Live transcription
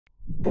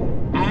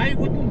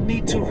wouldn't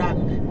need to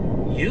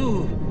run.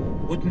 You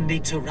wouldn't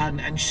need to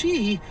run, and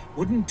she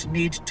wouldn't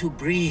need to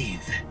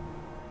breathe.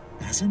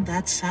 Doesn't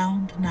that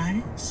sound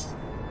nice?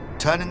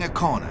 Turning a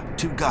corner,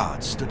 2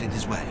 guards stood in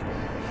his way.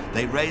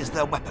 They raised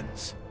their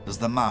weapons as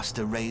the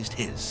master raised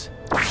his.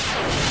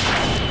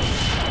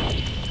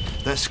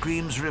 Their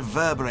screams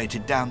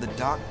reverberated down the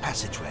dark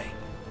passageway.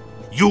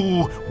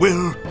 You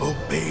will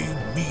obey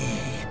me.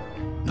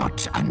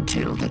 Not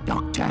until the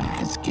doctor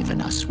has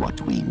given us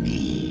what we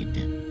need.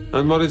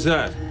 And what is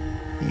that?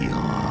 Your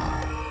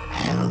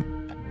help.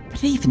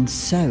 But even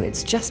so,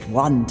 it's just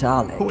one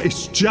Dalek. Oh,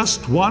 it's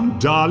just one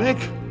Dalek?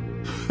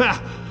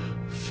 Ha!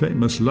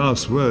 Famous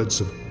last words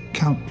of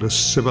countless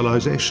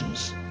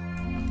civilizations.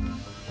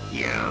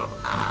 You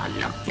are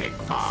looking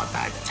for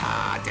the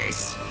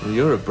TARDIS. Well,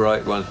 you're a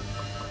bright one.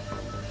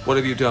 What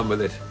have you done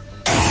with it?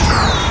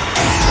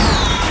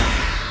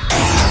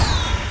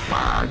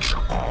 Purge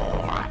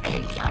all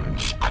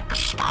aliens.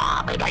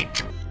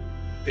 Exterminate.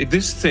 If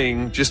this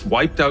thing just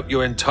wiped out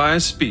your entire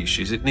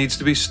species, it needs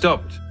to be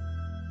stopped.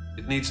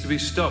 It needs to be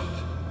stopped.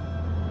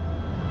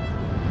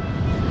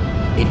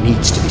 It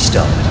needs to be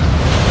stopped.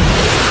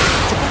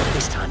 It's about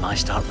this time I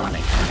start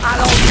running.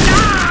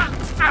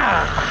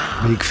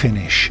 Big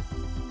Finish.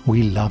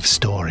 We love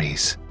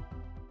stories.